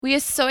We are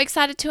so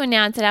excited to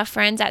announce that our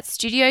friends at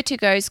Studio To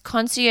Go's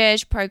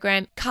concierge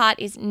program CART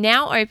is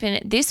now open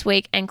this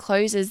week and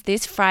closes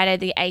this Friday,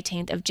 the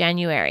 18th of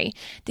January.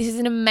 This is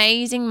an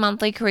amazing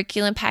monthly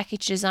curriculum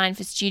package designed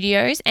for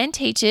studios and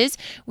teachers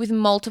with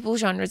multiple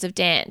genres of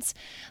dance.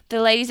 The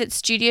ladies at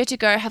Studio To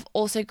Go have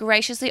also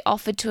graciously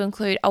offered to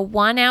include a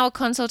 1-hour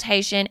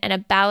consultation and a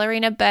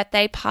ballerina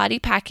birthday party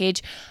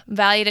package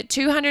valued at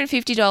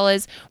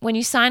 $250 when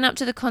you sign up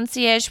to the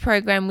concierge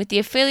program with the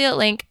affiliate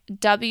link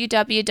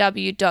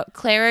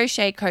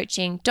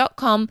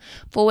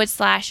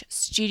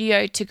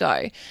www.claireo'sheacoaching.com/studio to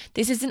go.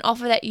 This is an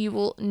offer that you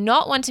will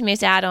not want to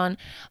miss out on.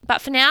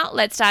 But for now,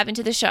 let's dive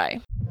into the show.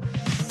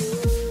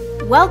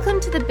 Welcome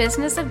to the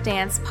Business of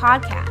Dance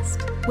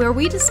podcast, where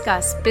we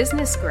discuss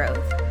business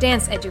growth,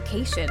 dance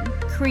education,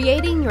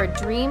 creating your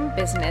dream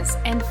business,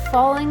 and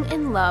falling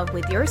in love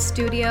with your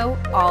studio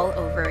all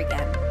over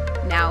again.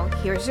 Now,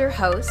 here's your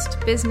host,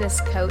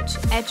 business coach,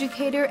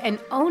 educator, and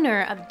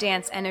owner of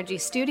Dance Energy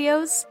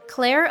Studios,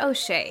 Claire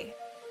O'Shea.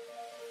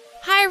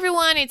 Hi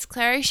everyone, it's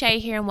Claire O'Shea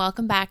here and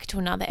welcome back to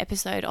another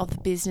episode of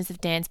the Business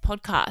of Dance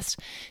podcast.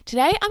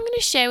 Today I'm going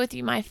to share with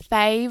you my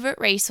favorite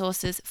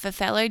resources for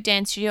fellow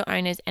dance studio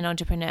owners and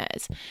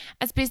entrepreneurs.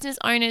 As business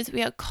owners,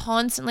 we are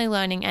constantly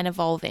learning and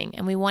evolving,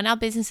 and we want our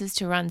businesses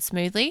to run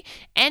smoothly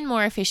and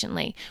more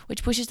efficiently,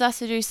 which pushes us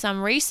to do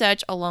some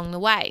research along the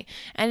way.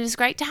 And it is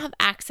great to have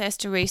access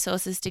to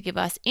resources to give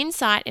us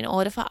insight in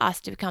order for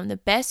us to become the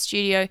best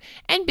studio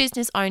and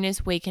business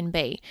owners we can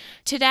be.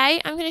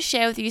 Today I'm going to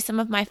share with you some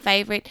of my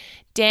favorite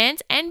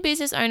dance and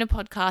business owner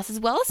podcasts, as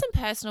well as some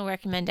personal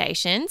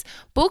recommendations,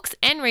 books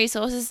and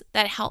resources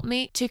that help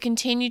me to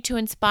continue to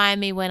inspire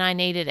me when I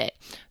needed it.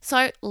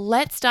 So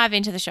let's dive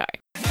into the show.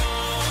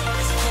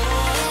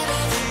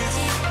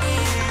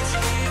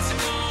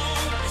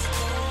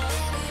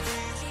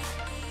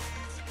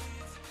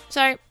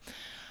 So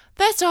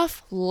first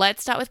off,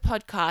 let's start with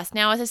podcasts.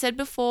 Now, as I said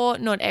before,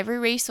 not every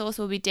resource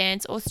will be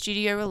dance or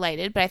studio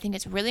related, but I think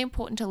it's really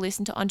important to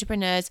listen to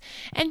entrepreneurs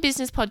and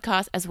business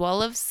podcasts as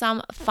well as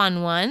some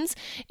fun ones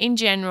in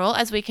general,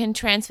 as we can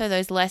transfer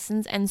those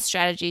lessons and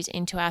strategies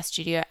into our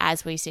studio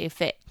as we see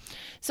fit.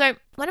 So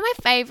one of my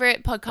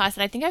favorite podcasts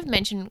that I think I've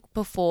mentioned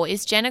before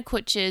is Jenna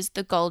Kutcher's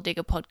The Gold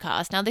Digger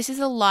podcast. Now, this is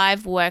a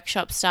live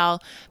workshop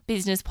style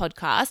business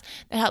podcast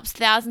that helps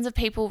thousands of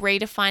people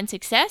redefine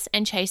success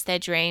and chase their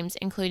dreams,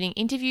 including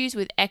interviews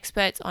with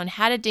experts on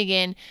how to dig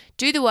in,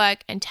 do the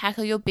work, and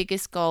tackle your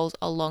biggest goals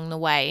along the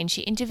way. And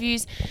she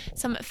interviews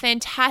some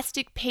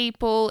fantastic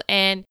people,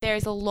 and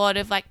there's a lot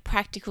of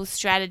practical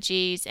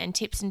strategies and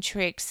tips and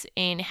tricks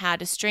in how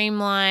to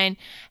streamline,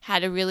 how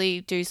to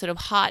really do sort of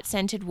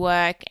heart-centered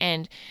work.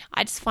 And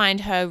I just find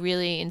her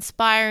really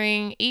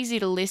inspiring, easy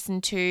to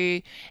listen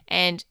to,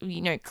 and,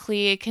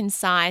 clear,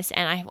 concise.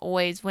 And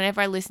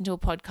whenever I listen to a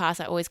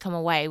podcast, I always come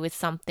away with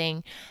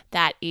something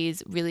that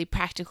is really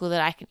practical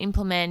that I can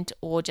implement,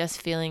 or just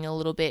feeling a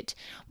little bit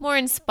more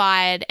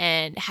inspired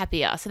and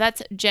happier. So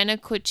that's Jenna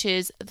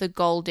Kutcher's The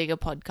Gold Digger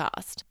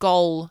podcast.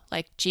 Goal,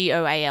 like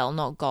Goal,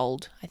 not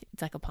gold. I think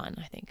it's like a pun,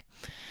 I think.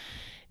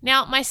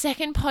 Now, my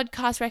second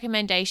podcast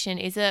recommendation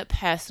is a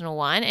personal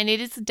one, and it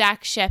is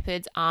Dax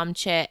Shepard's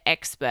Armchair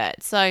Expert.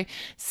 So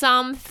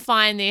some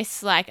find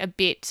this a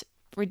bit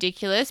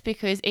ridiculous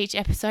because each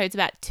episode's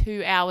about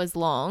 2 hours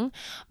long,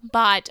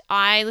 but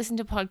I listen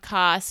to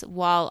podcasts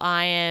while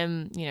I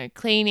am,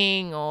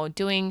 cleaning or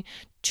doing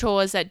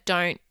chores that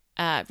don't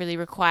really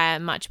require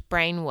much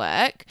brain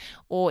work,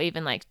 or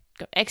even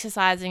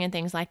exercising and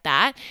things like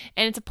that.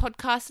 And it's a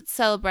podcast that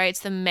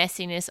celebrates the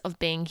messiness of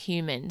being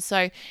human.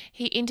 So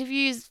he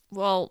interviews,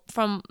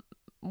 from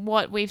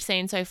what we've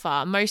seen so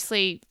far,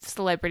 mostly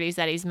celebrities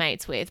that he's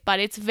mates with, but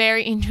it's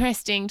very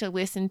interesting to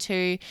listen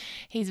to.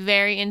 He's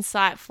very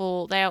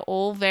insightful. They are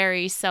all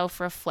very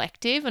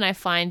self-reflective, and I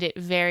find it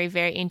very,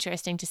 very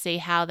interesting to see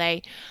how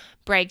they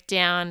break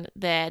down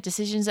their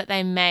decisions that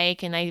they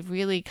make, and they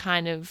really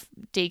kind of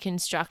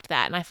deconstruct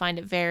that, and I find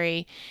it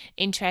very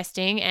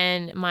interesting.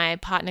 And my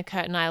partner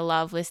Kurt and I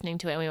love listening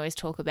to it, and we always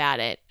talk about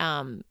it.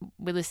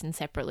 We listen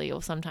separately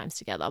or sometimes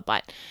together,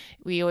 but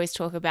we always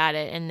talk about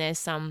it, and there's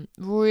some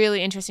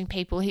really interesting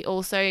people. He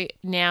also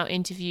now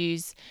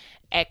interviews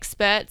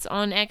experts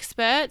on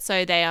experts,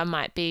 so they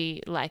might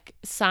be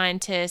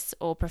scientists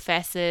or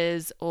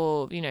professors,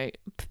 or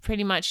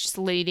pretty much just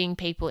leading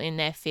people in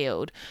their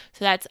field.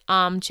 So that's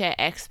Armchair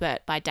Expert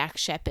by Dax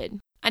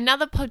Shepard.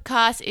 Another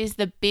podcast is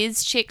the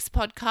Biz Chicks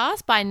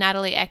podcast by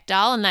Natalie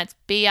Ekdahl, and that's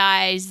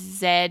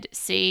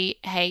BIZCHIX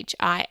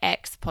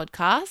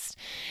podcast.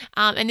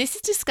 And this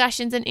is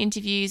discussions and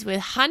interviews with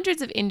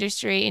hundreds of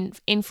industry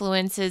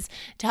influencers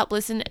to help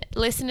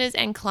listeners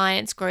and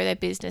clients grow their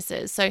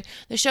businesses. So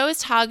the show is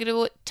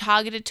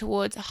targeted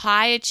towards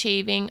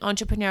high-achieving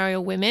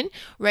entrepreneurial women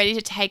ready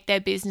to take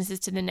their businesses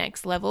to the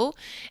next level.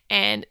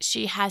 And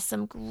she has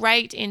some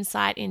great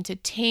insight into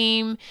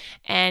team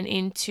and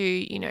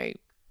into,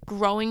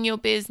 growing your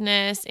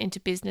business, into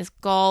business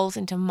goals,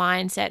 into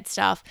mindset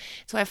stuff.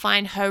 So I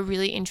find her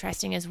really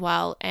interesting as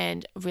well,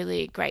 and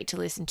really great to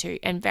listen to,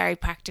 and very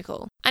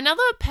practical.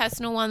 Another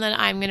personal one that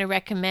I'm going to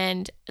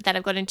recommend that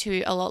I've got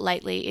into a lot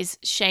lately is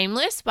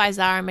Shameless by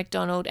Zara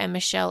McDonald and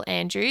Michelle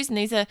Andrews. And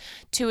these are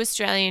two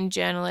Australian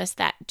journalists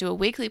that do a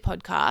weekly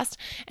podcast.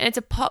 And it's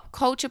a pop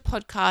culture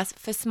podcast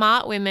for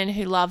smart women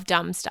who love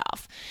dumb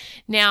stuff.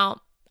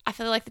 Now, I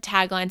feel like the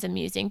tagline's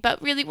amusing, but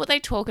really what they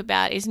talk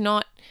about is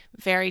not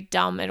very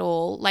dumb at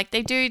all. Like,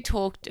 they do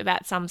talk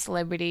about some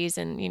celebrities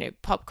and,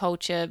 pop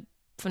culture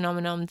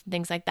phenomenons and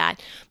things like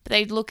that. But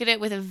they look at it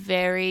with a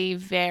very,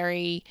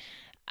 very...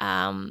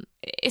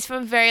 it's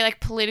from a very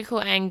political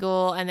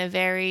angle and a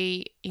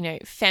very,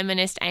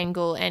 feminist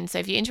angle. And so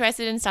if you're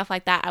interested in stuff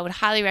like that, I would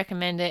highly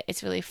recommend it.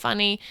 It's really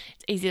funny.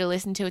 It's easy to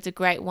listen to. It's a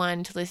great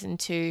one to listen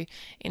to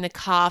in the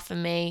car for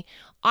me.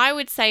 I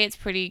would say it's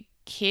pretty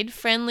kid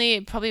friendly.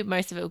 Probably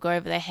most of it will go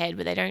over their head,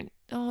 but they don't.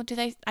 Oh, do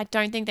they? I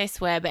don't think they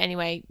swear. But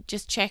anyway,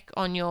 just check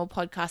on your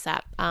podcast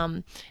app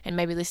and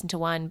maybe listen to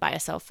one by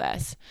yourself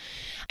first.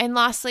 And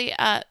lastly,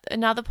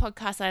 another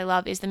podcast that I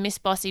love is the Miss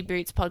Bossy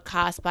Boots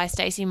podcast by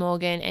Stacey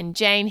Morgan and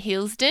Jane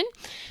Hilsden.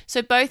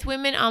 So both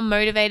women are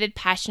motivated,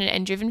 passionate,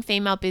 and driven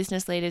female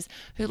business leaders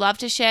who love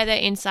to share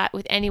their insight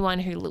with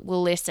anyone who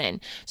will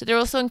listen. So they're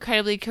also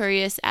incredibly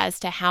curious as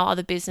to how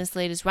other business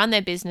leaders run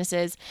their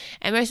businesses.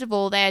 And most of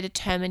all, they are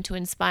determined to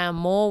inspire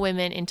more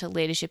women into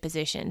leadership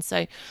positions.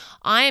 So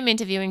I am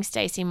interviewing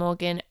Stacey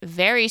Morgan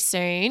very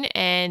soon,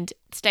 and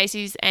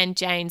Stacey's and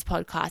Jane's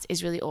podcast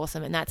is really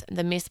awesome, and that's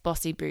the Miss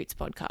Bossy Boots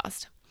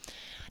podcast.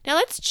 Now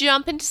let's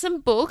jump into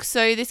some books.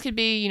 So this could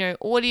be,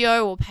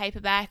 audio or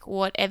paperback,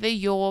 whatever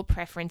your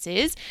preference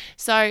is.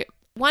 So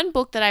one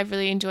book that I've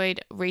really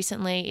enjoyed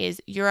recently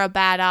is You're a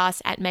Badass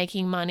at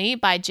Making Money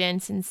by Jen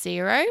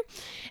Sincero.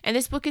 And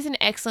this book is an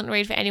excellent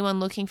read for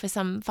anyone looking for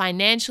some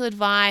financial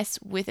advice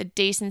with a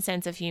decent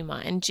sense of humor.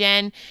 And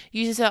Jen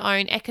uses her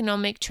own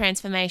economic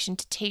transformation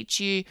to teach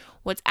you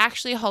what's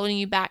actually holding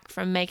you back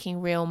from making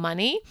real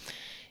money.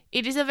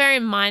 It is a very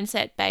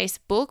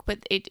mindset-based book, but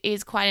it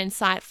is quite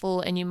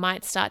insightful, and you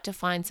might start to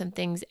find some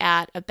things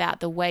out about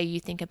the way you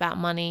think about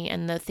money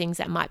and the things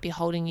that might be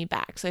holding you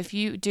back. So if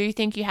you do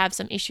think you have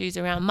some issues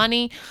around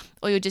money,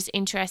 or you're just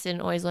interested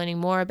in always learning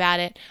more about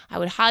it, I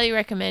would highly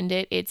recommend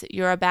it. It's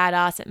You're a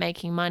Badass at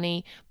Making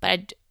Money,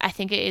 but I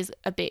think it is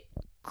a bit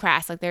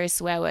crass. There is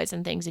swear words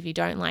and things. If you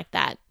don't like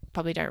that,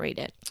 probably don't read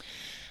it.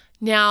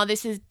 Now,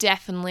 this is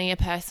definitely a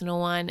personal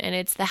one, and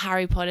it's the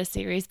Harry Potter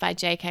series by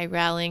J.K.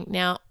 Rowling.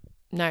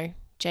 No,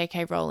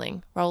 J.K.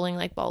 Rowling. Rolling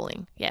like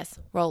bowling. Yes,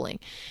 rolling.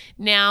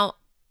 Now,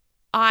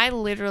 I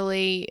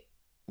literally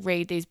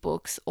read these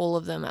books, all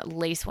of them, at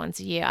least once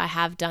a year. I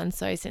have done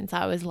so since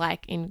I was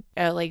in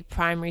early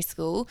primary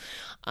school.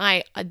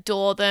 I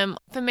adore them.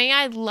 For me,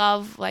 I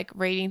love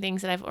reading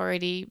things that I've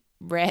already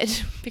read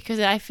because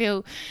I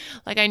feel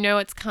like I know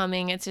what's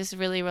coming. It's just a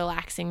really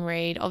relaxing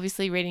read.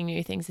 Obviously, reading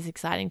new things is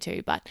exciting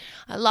too, but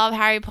I love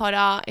Harry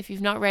Potter. If you've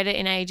not read it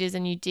in ages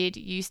and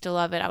you still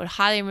love it, I would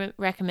highly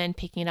recommend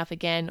picking it up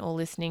again or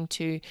listening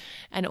to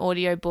an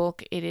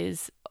audiobook. It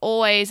is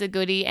always a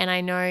goodie, and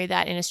I know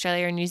that in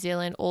Australia and New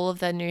Zealand, all of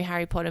the new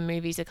Harry Potter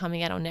movies are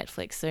coming out on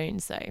Netflix soon,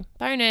 so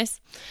bonus.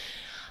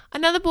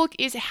 Another book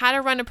is How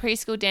to Run a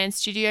Preschool Dance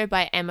Studio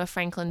by Emma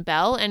Franklin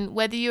Bell. And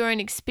whether you're an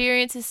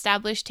experienced,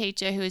 established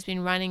teacher who has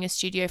been running a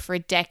studio for a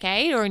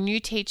decade or a new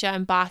teacher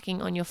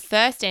embarking on your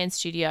first dance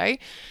studio,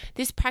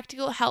 this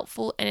practical,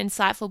 helpful, and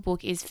insightful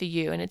book is for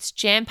you. And it's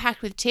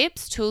jam-packed with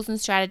tips, tools, and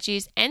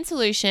strategies and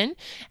solution.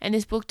 And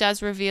this book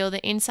does reveal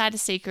the insider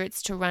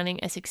secrets to running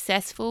a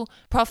successful,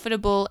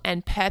 profitable,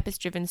 and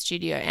purpose-driven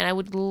studio. And I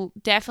would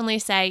definitely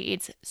say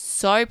it's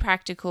so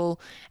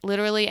practical.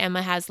 Literally,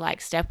 Emma has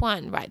step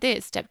 1, write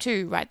this, step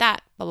 2, write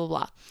that, blah, blah,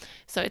 blah.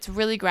 So it's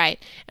really great.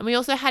 And we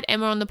also had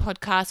Emma on the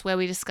podcast where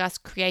we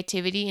discussed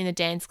creativity in the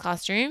dance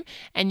classroom.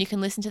 And you can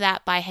listen to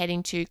that by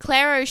heading to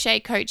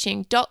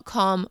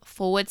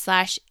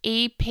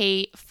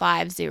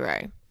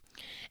claireo'sheacoaching.com/EP50.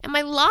 And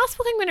my last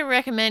book I'm going to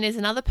recommend is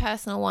another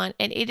personal one,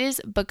 and it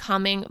is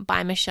Becoming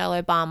by Michelle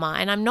Obama.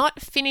 And I'm not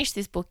finished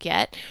this book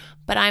yet,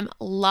 but I'm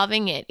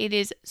loving it. It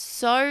is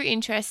so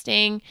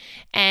interesting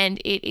and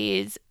it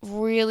is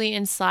really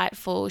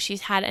insightful.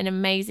 She's had an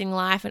amazing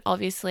life, and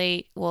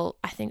obviously,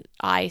 I think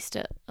I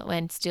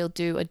still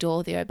do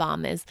adore the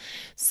Obamas.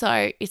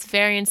 So it's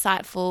very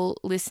insightful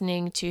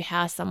listening to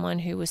how someone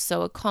who was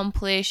so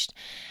accomplished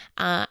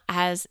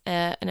has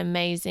an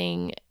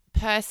amazing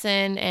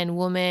person and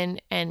woman,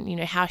 and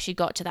how she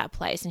got to that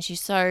place. And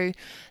she's so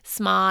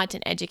smart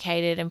and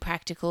educated and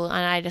practical,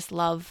 and I just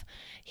love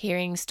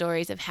hearing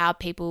stories of how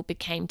people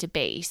became to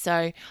be.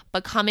 So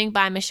Becoming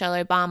by Michelle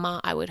Obama,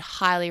 I would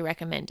highly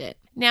recommend it.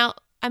 Now,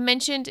 I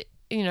mentioned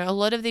a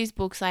lot of these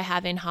books I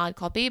have in hard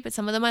copy, but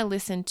some of them I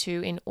listen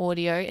to in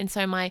audio. And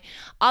so my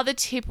other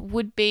tip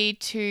would be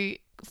to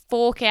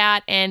fork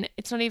out, and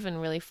it's not even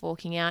really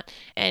forking out,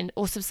 and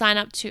also sign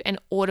up to an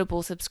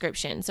Audible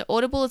subscription. So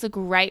Audible is a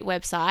great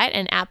website,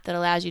 an app that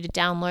allows you to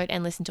download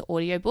and listen to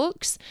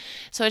audiobooks.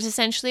 So it's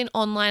essentially an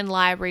online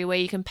library where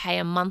you can pay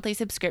a monthly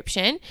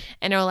subscription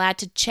and are allowed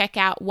to check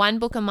out one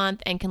book a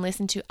month and can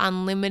listen to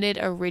unlimited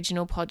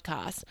original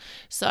podcasts.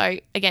 So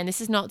again,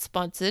 this is not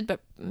sponsored, but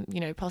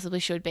possibly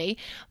should be,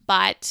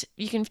 but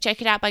you can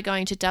check it out by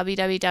going to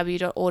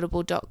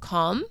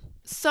www.audible.com.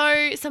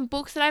 So some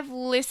books that I've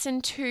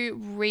listened to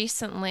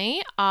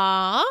recently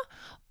are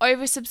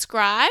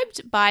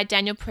Oversubscribed by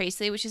Daniel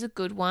Priestley, which is a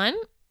good one.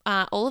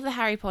 All of the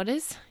Harry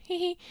Potters.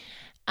 You're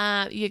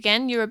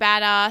a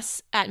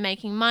Badass at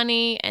Making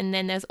Money. And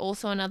then there's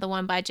also another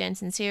one by Jen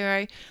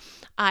Sincero.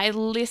 I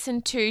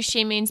listened to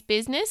She Means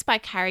Business by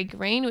Carrie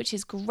Green, which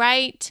is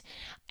great.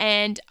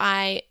 And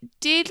I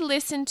did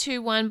listen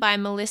to one by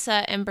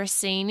Melissa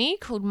Ambrosini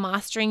called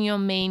Mastering Your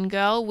Mean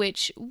Girl,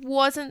 which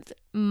wasn't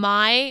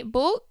my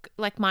book,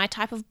 like my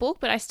type of book,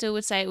 but I still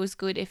would say it was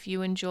good if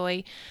you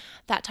enjoy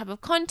that type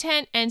of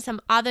content. And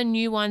some other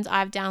new ones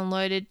I've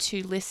downloaded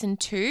to listen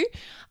to.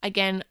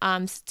 Again,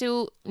 I'm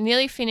still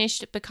nearly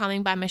finished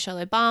Becoming by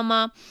Michelle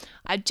Obama.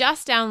 I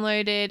just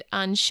downloaded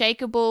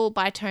Unshakable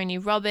by Tony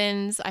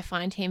Robbins. I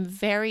find him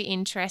very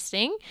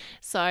interesting,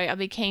 so I'll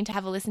be keen to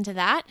have a listen to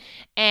that.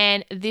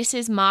 And This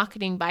is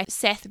Marketing by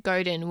Seth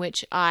Godin,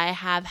 which I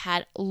have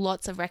had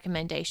lots of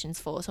recommendations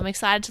for. So I'm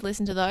excited to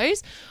listen to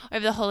those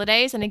over the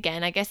holidays. And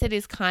again, I guess it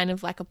is kind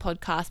of like a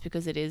podcast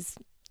because it is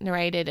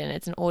narrated and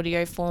it's an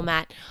audio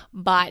format,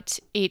 but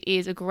it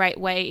is a great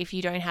way if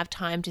you don't have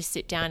time to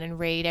sit down and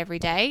read every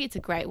day. It's a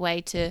great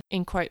way to,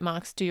 in quote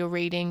marks, do your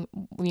reading,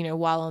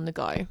 while on the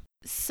go.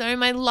 So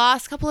my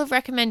last couple of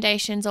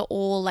recommendations are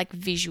all like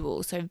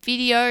visual. So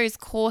videos,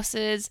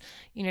 courses,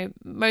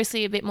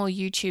 mostly a bit more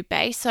YouTube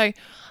based. So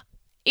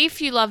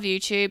if you love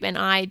YouTube, and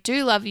I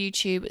do love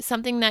YouTube,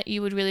 something that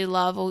you would really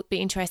love or be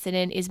interested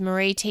in is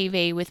Marie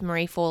TV with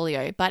Marie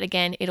Forleo. But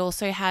again, it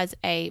also has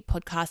a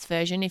podcast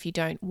version if you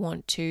don't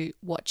want to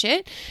watch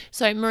it.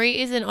 So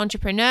Marie is an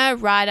entrepreneur,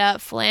 writer,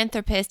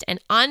 philanthropist, and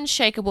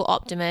unshakable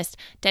optimist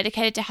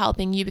dedicated to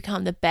helping you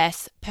become the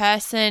best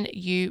person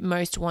you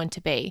most want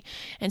to be.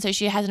 And so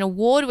she has an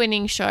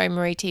award-winning show,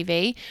 Marie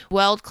TV,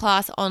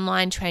 world-class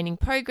online training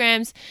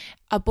programs,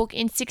 a book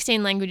in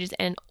 16 languages,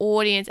 and an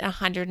audience in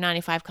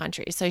 195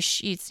 countries. So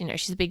she's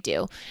a big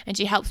deal, and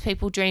she helps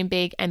people dream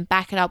big and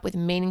back it up with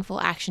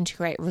meaningful action to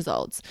create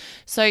results.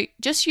 So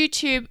just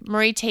YouTube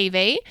Marie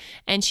TV,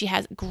 and she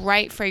has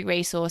great free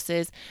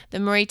resources. The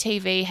Marie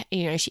TV,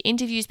 she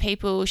interviews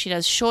people, she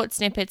does short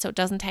snippets, so it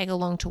doesn't take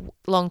long to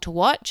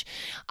watch.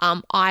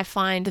 I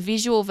find the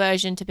visual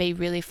version to be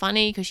really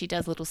funny because she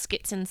does little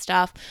skits and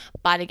stuff.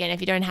 But again,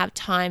 if you don't have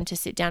time to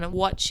sit down and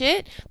watch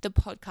it, the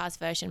podcast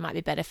version might be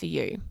better for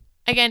you.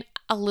 Again,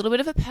 a little bit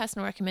of a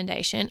personal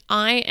recommendation.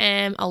 I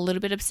am a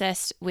little bit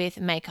obsessed with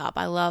makeup.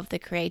 I love the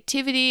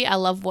creativity. I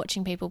love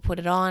watching people put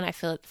it on. I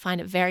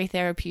find it very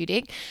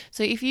therapeutic.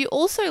 So if you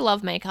also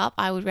love makeup,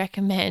 I would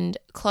recommend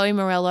Chloe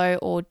Morello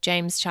or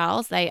James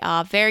Charles. They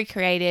are very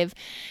creative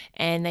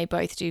and they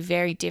both do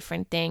very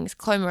different things.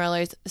 Chloe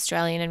Morello is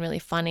Australian and really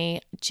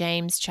funny.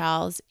 James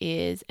Charles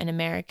is an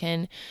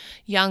American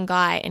young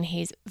guy and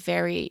he's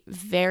very,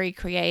 very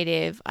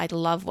creative. I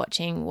love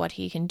watching what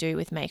he can do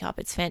with makeup.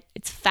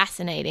 It's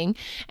fascinating.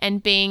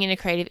 And being in a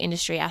creative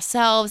industry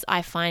ourselves,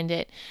 I find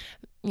it,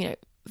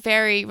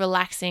 very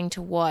relaxing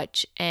to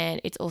watch. And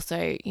it's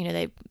also,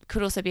 they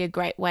could also be a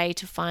great way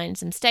to find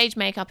some stage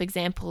makeup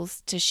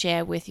examples to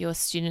share with your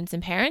students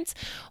and parents,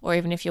 or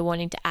even if you're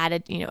wanting to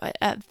add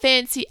a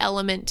fancy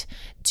element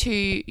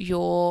to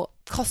your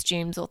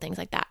costumes or things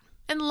like that.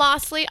 And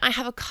lastly, I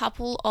have a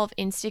couple of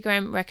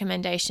Instagram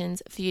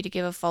recommendations for you to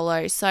give a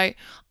follow. So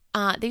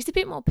these are a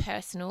bit more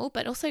personal,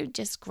 but also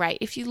just great.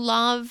 If you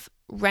love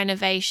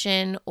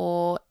renovation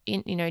or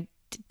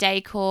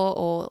decor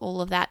or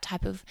all of that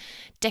type of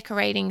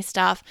decorating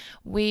stuff,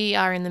 we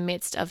are in the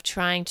midst of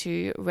trying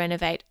to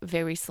renovate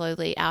very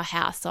slowly our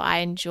house. So I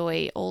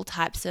enjoy all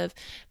types of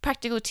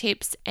practical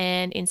tips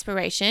and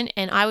inspiration,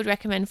 and I would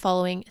recommend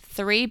following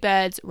Three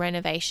Birds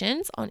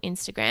Renovations on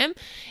Instagram.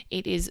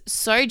 It is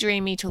so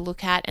dreamy to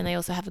look at, and they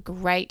also have a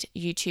great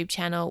YouTube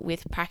channel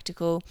with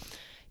practical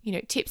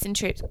tips and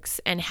tricks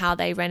and how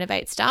they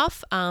renovate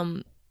stuff.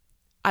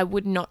 I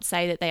would not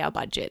say that they are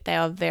budget. They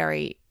are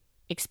very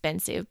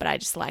expensive, but I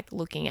just like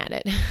looking at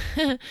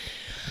it.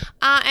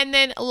 And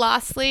then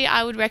lastly,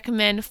 I would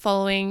recommend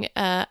following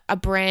a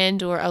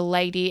brand or a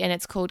lady, and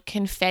it's called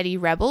Confetti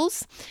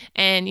Rebels.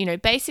 And,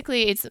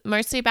 basically it's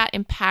mostly about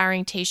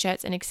empowering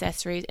t-shirts and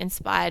accessories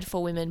inspired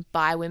for women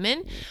by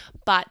women.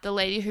 but the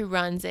lady who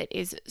runs it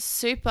is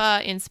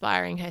super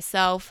inspiring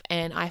herself,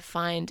 and I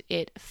find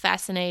it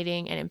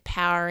fascinating and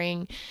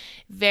empowering,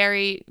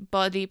 very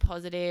body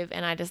positive,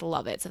 and I just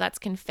love it. So that's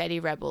Confetti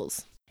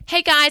Rebels.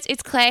 Hey guys,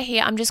 it's Claire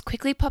here. I'm just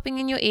quickly popping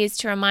in your ears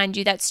to remind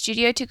you that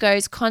Studio To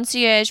Go's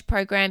concierge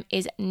program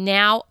is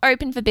now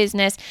open for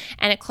business,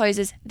 and it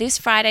closes this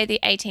Friday, the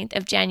 18th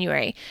of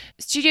January.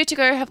 Studio To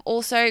Go have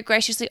also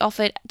graciously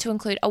offered to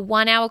include a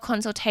 1-hour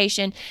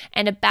consultation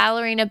and a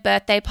ballerina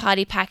birthday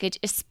party package,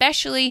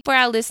 especially for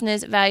our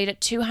listeners, valued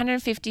at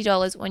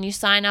 $250 when you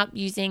sign up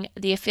using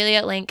the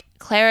affiliate link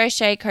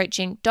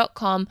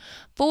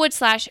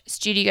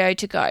claireo'sheacoaching.com/Studio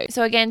To Go.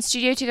 So again,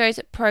 Studio To Go's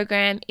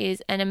program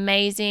is an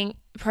amazing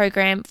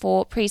program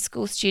for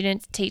preschool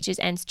students, teachers,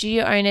 and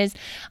studio owners,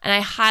 and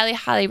I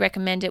highly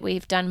recommend it.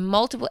 We've done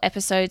multiple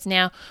episodes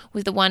now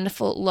with the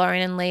wonderful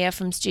Lauren and Leah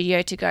from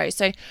Studio To Go.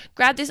 So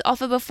grab this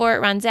offer before it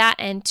runs out,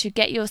 and to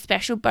get your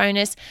special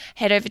bonus,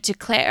 head over to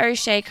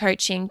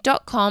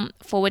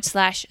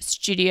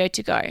claireo'sheacoaching.com/Studio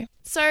To Go.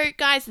 So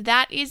guys,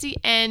 that is the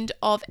end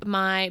of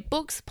my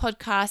books,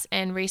 podcasts,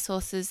 and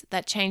resources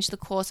that changed the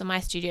course of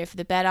my studio for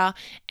the better,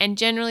 and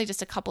generally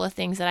just a couple of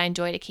things that I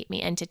enjoy to keep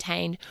me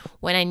entertained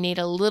when I need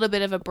a little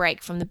bit of a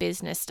break from the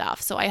business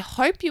stuff. So I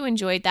hope you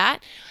enjoyed that.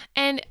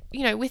 And,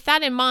 with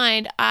that in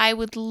mind, I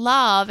would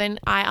love, and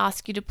I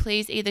ask you to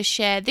please either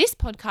share this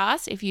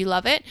podcast, if you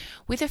love it,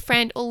 with a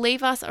friend, or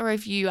leave us a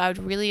review. I would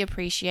really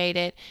appreciate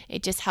it.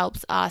 It just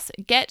helps us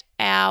get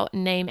our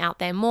name out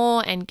there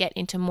more and get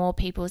into more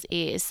people's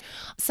ears.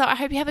 So I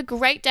hope you have a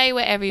great day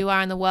wherever you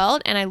are in the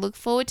world, and I look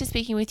forward to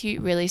speaking with you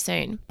really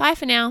soon. Bye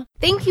for now.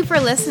 Thank you for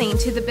listening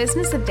to the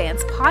Business of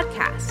Dance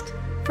podcast.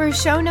 For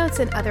show notes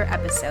and other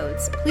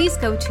episodes, please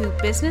go to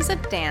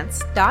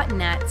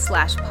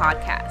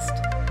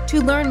businessofdance.net/podcast. To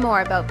learn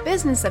more about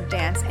Business of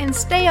Dance and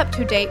stay up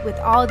to date with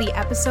all the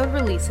episode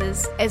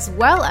releases, as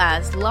well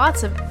as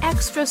lots of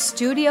extra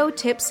studio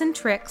tips and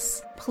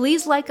tricks,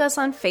 please like us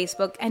on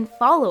Facebook and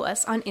follow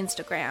us on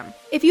Instagram.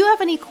 If you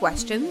have any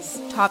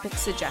questions, topic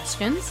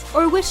suggestions,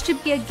 or wish to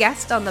be a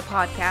guest on the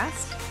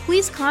podcast,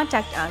 please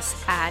contact us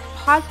at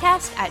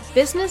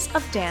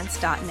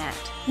podcast@businessofdance.net.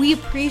 We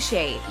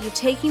appreciate you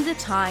taking the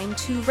time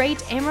to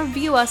rate and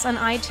review us on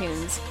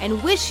iTunes,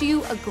 and wish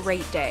you a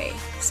great day.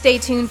 Stay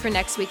tuned for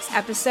next week's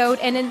episode,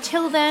 and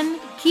until then,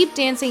 keep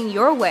dancing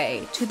your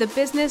way to the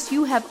business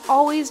you have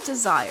always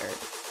desired.